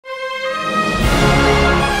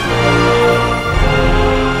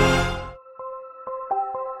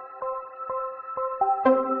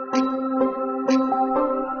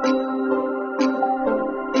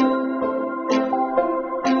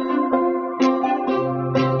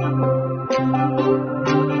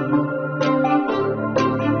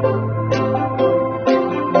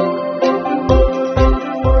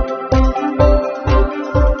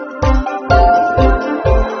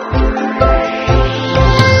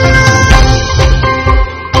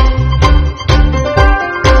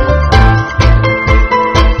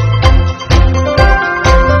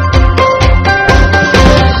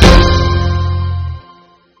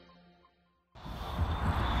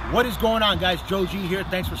guys, Joe G here.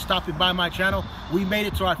 Thanks for stopping by my channel. We made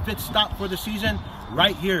it to our 5th stop for the season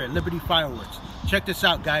right here at Liberty Fireworks. Check this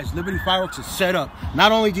out, guys. Liberty Fireworks is set up.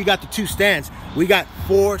 Not only do you got the 2 stands, we got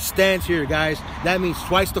 4 stands here, guys. That means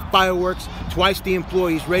twice the fireworks, twice the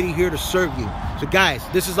employees ready here to serve you. So guys,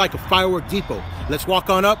 this is like a firework depot. Let's walk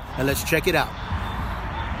on up and let's check it out.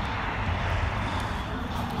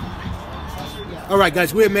 All right,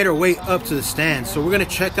 guys, we have made our way up to the stand. So we're gonna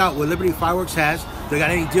check out what Liberty Fireworks has. If they got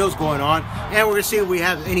any deals going on, and we're gonna see if we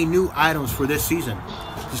have any new items for this season.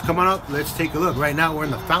 Just come on up, let's take a look. Right now we're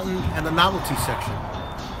in the fountain and the novelty section.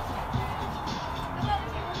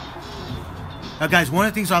 Now guys, one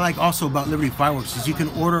of the things I like also about Liberty Fireworks is you can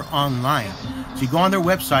order online. So you go on their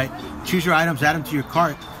website, choose your items, add them to your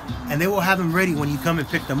cart, and they will have them ready when you come and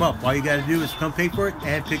pick them up. All you gotta do is come pay for it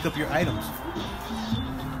and pick up your items.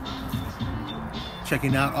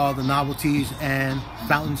 Checking out all the novelties and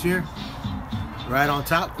fountains here. Right on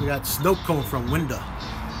top, we got snow cone from Winda.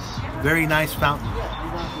 Very nice fountain.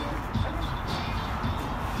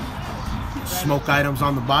 Smoke items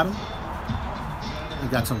on the bottom. We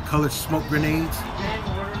got some colored smoke grenades.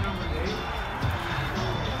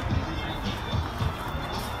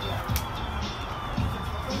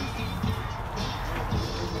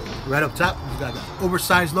 Right up top, we got an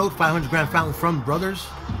oversized load, 500 gram fountain from Brothers.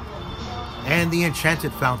 And the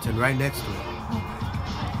Enchanted fountain right next to it.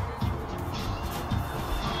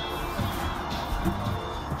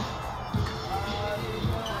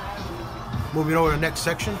 Moving over to the next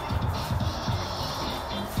section.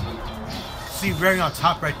 See very on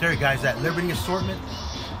top right there, guys, that Liberty assortment.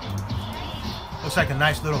 Looks like a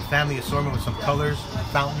nice little family assortment with some colors,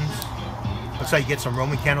 fountains. Looks like you get some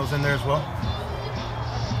Roman candles in there as well.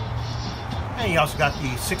 And you also got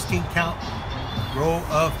the 16 count row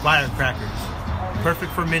of firecrackers.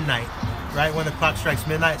 Perfect for midnight. Right when the clock strikes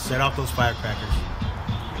midnight, set off those firecrackers.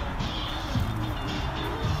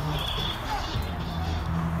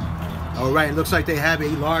 Alright, looks like they have a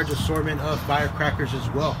large assortment of firecrackers as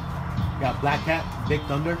well. Got Black Cat, Big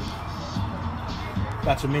Thunder.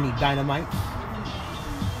 Got some mini dynamites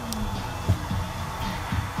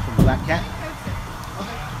from Black Cat.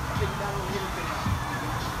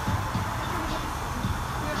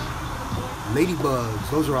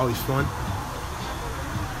 Ladybugs, those are always fun.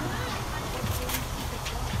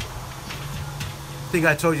 I think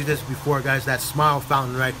I told you this before, guys. That Smile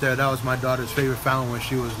fountain right there, that was my daughter's favorite fountain when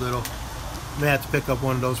she was little. May have to pick up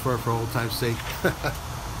one of those for her for old time's sake.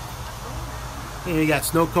 And you got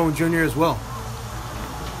Snow Cone Jr. as well.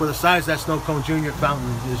 For the size, that Snow Cone Jr.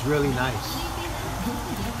 fountain is really nice.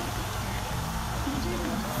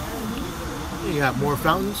 You got more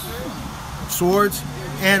fountains, swords,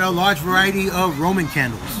 and a large variety of Roman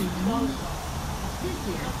candles.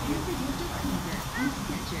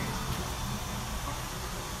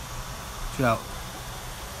 Check out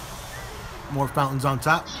more fountains on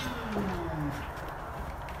top.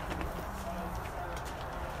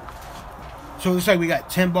 So it looks like we got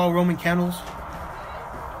 10-ball Roman candles.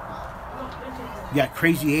 You got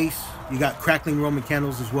Crazy Ace. You got crackling Roman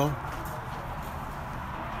candles as well.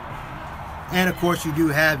 And of course you do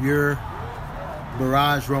have your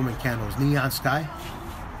Barrage Roman candles, Neon Sky.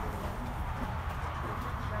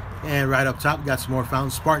 And right up top, we got some more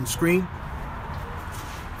fountains. Spartan Scream,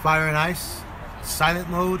 Fire and Ice, Silent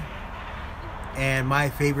Mode, and my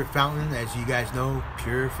favorite fountain, as you guys know,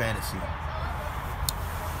 Pure Fantasy.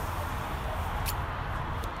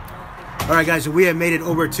 Alright guys, so we have made it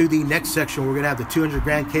over to the next section. We're going to have the 200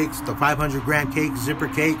 gram cakes, the 500 gram cakes, zipper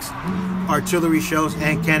cakes, artillery shells,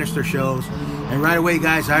 and canister shells. And right away,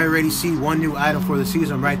 guys, I already see one new item for the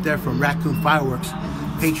season right there from Raccoon Fireworks,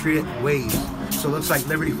 Patriot Waves. So it looks like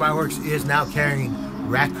Liberty Fireworks is now carrying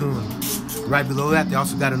Raccoon. Right below that, they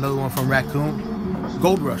also got another one from Raccoon,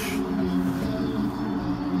 Gold Rush.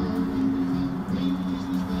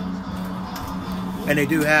 And they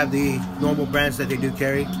do have the normal brands that they do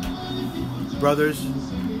carry. Brothers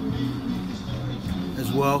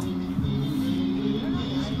as well.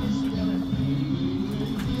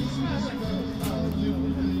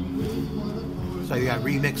 So you got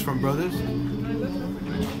Remix from Brothers,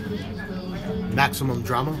 Maximum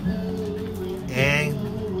Drama, and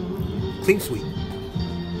Clean Sweep.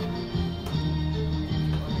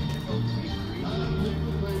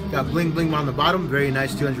 Got Bling Bling on the bottom, very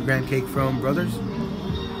nice 200 gram cake from Brothers.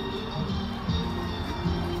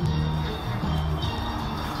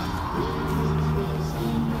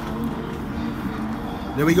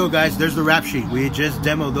 There we go, guys. There's the rap sheet. We just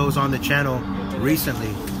demoed those on the channel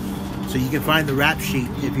recently. So you can find the rap sheet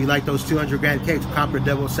if you like those 200 gram cakes, Copper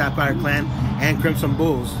Devil, Sapphire Clan, and Crimson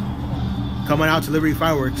Bulls. Come on out to Liberty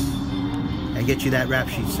Fireworks and get you that rap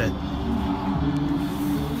sheet set.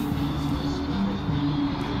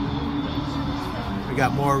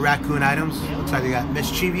 got more Raccoon items. Looks like they got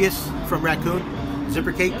Mischievous from Raccoon,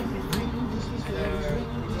 zipper cake.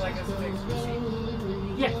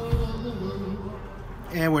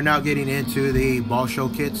 And we're now getting into the ball show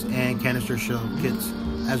kits and canister show kits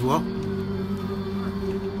as well.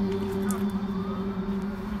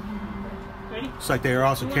 Looks like they are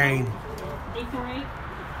also carrying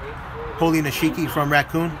Holy Nashiki from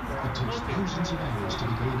Raccoon.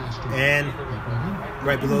 And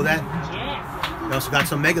right below that, we also got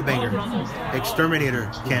some Mega Banger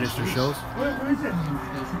Exterminator canister shows.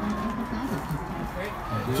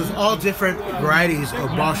 So it's all different varieties of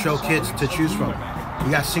ball show kits to choose from.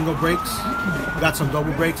 You got single brakes, you got some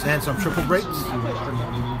double brakes, and some triple brakes.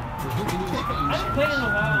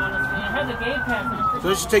 So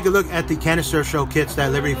let's just take a look at the canister show kits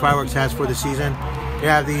that Liberty Fireworks has for the season. You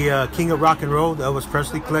have the King of Rock and Roll, the Elvis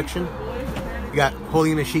Presley collection. You got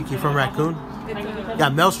Holy Nashiki from Raccoon. You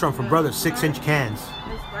got Maelstrom from Brothers, 6-inch cans.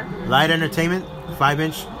 Light Entertainment,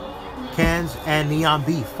 5-inch cans. And Neon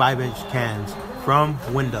Beef, 5-inch cans from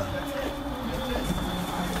Winda.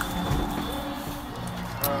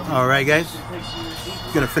 Alright guys,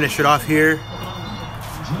 gonna finish it off here.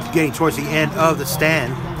 Getting towards the end of the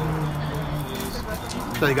stand.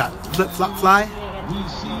 So you got Flip Flop Fly,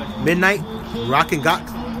 Midnight, Rock and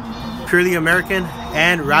Gok, Purely American,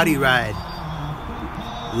 and Rowdy Ride.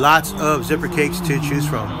 Lots of zipper cakes to choose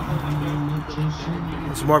from.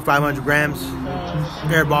 Some more 500 grams,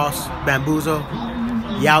 Air Boss, Bamboozle,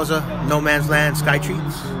 Yowza, No Man's Land, Sky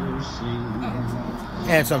Treats,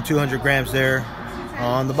 and some 200 grams there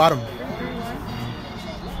on the bottom.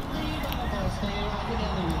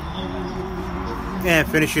 And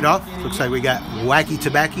finish it off, looks like we got Wacky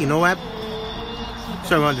Tobacco NOAB,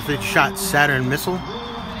 750 shot Saturn missile,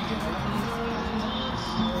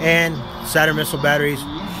 and Saturn missile batteries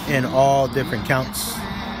in all different counts.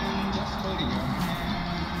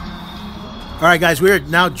 Alright guys, we are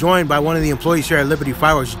now joined by one of the employees here at Liberty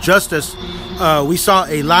Fireworks, Justice. We saw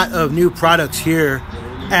a lot of new products here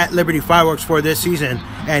at Liberty Fireworks for this season,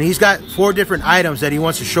 and he's got 4 different items that he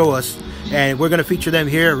wants to show us, and we're going to feature them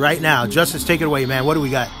here right now. Justice, take it away, man. What do we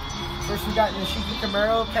got? First we got Nashiki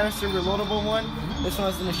Camaro, canister reloadable one. This one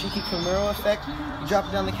has the Nashiki Camaro effect. You drop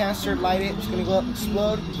it down the canister, light it, it's going to go up,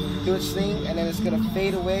 explode, do its thing, and then it's going to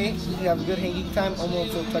fade away. You have a good hanging time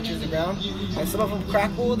almost until it touches the ground. And some of them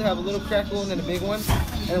crackle, they have a little crackle and then a big one.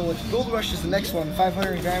 And then with Gold Rush is the next one,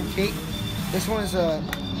 500 gram cake. This one is a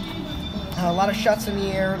lot of shots in the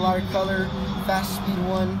air, a lot of color, fast speed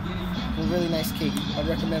one. A really nice cake. I'd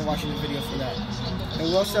recommend watching the video for that. And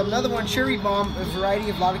we also have another one, Cherry Bomb, a variety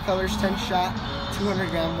of a lot of colors, 10 shot, 200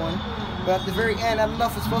 gram one. But at the very end, I don't know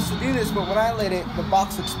if it's supposed to do this, but when I lit it, the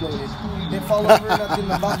box exploded. It didn't fall over or nothing,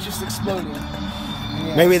 the box just exploded.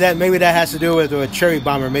 Yeah. Maybe that has to do with a Cherry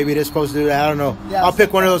Bomber. Maybe it is supposed to do that. I don't know. Yeah, I'll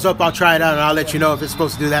pick one of those up. I'll try it out, and I'll let you know if it's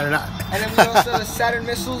supposed to do that or not. And then we also have a Saturn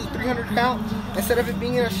missile, 300 count. Instead of it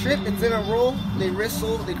being in a strip, it's in a roll. They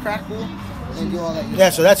whistle, they crackle, and do all that.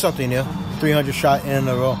 Yeah, so that's something new. 300 shot in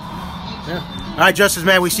a roll. Yeah. All right, Justice,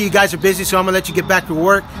 man, we see you guys are busy, so I'm going to let you get back to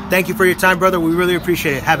work. Thank you for your time, brother. We really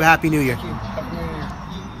appreciate it. Have a Happy New Year.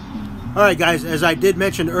 All right, guys, as I did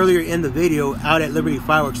mention earlier in the video, out at Liberty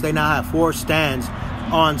Fireworks, they now have 4 stands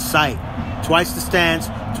on site. Twice the stands,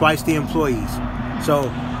 twice the employees. So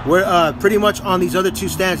we're pretty much on these other 2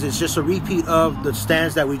 stands. It's just a repeat of the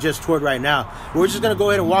stands that we just toured right now. We're just going to go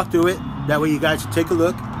ahead and walk through it. That way you guys can take a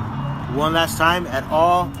look one last time at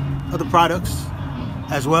all of the products,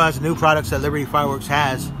 as well as the new products that Liberty Fireworks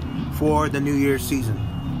has for the New Year's season.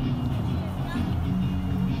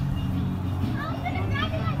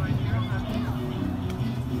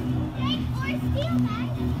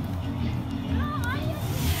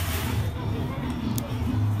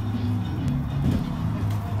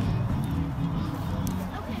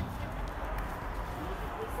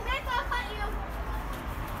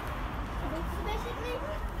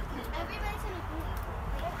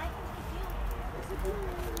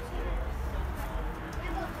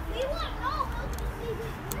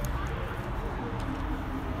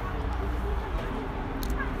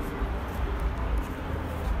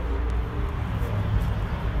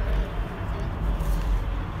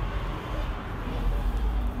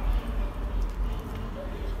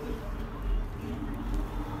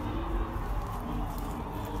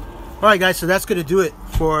 Alright guys, so that's going to do it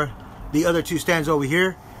for the other 2 stands over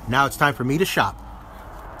here. Now it's time for me to shop.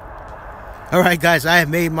 Alright guys, I have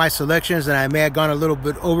made my selections and I may have gone a little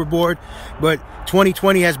bit overboard, but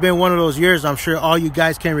 2020 has been one of those years I'm sure all you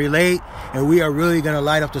guys can relate, and we are really going to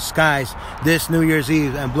light up the skies this New Year's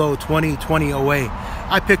Eve and blow 2020 away.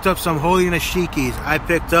 I picked up some Holy Nashikis. I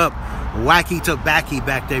picked up Wacky Tobacco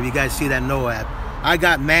back there. You guys see that NOAB. I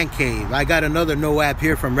got Man Cave. I got another NOAB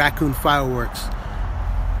here from Raccoon Fireworks.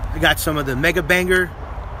 I got some of the Mega Banger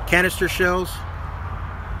canister shells.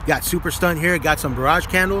 Got Super Stun here. Got some barrage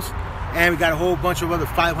candles. And we got a whole bunch of other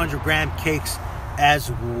 500 gram cakes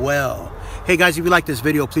as well. Hey guys, if you like this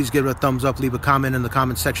video, please give it a thumbs up. Leave a comment in the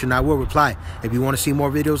comment section. I will reply. If you want to see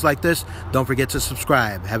more videos like this, don't forget to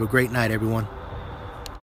subscribe. Have a great night, everyone.